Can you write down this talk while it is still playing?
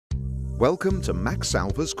Welcome to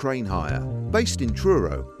Macsalvors Crane Hire. Based in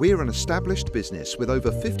Truro, we're an established business with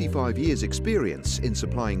over 55 years' experience in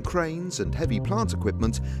supplying cranes and heavy plant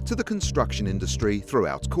equipment to the construction industry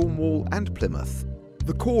throughout Cornwall and Plymouth.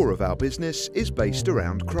 The core of our business is based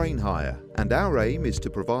around crane hire, and our aim is to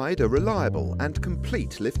provide a reliable and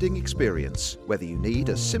complete lifting experience, whether you need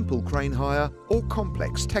a simple crane hire or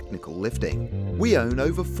complex technical lifting. We own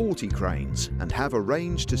over 40 cranes and have a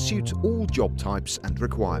range to suit all job types and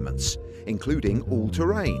requirements, including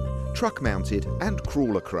all-terrain, truck-mounted and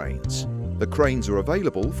crawler cranes. The cranes are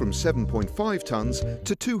available from 7.5 tonnes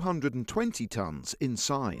to 220 tonnes in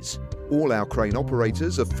size. All our crane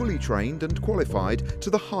operators are fully trained and qualified to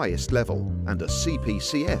the highest level and are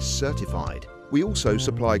CPCS certified. We also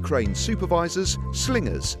supply crane supervisors,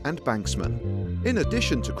 slingers and banksmen. In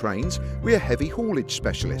addition to cranes, we are heavy haulage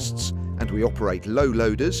specialists, and we operate low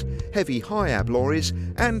loaders, heavy high-ab lorries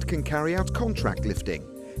and can carry out contract lifting,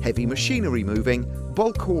 heavy machinery moving,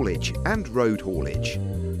 bulk haulage and road haulage.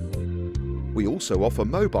 We also offer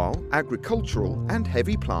mobile, agricultural and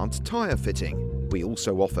heavy plant tyre fitting. We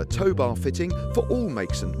also offer tow bar fitting for all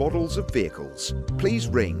makes and models of vehicles. Please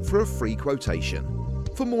ring for a free quotation.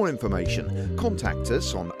 For more information, contact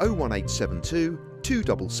us on 01872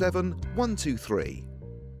 277 123.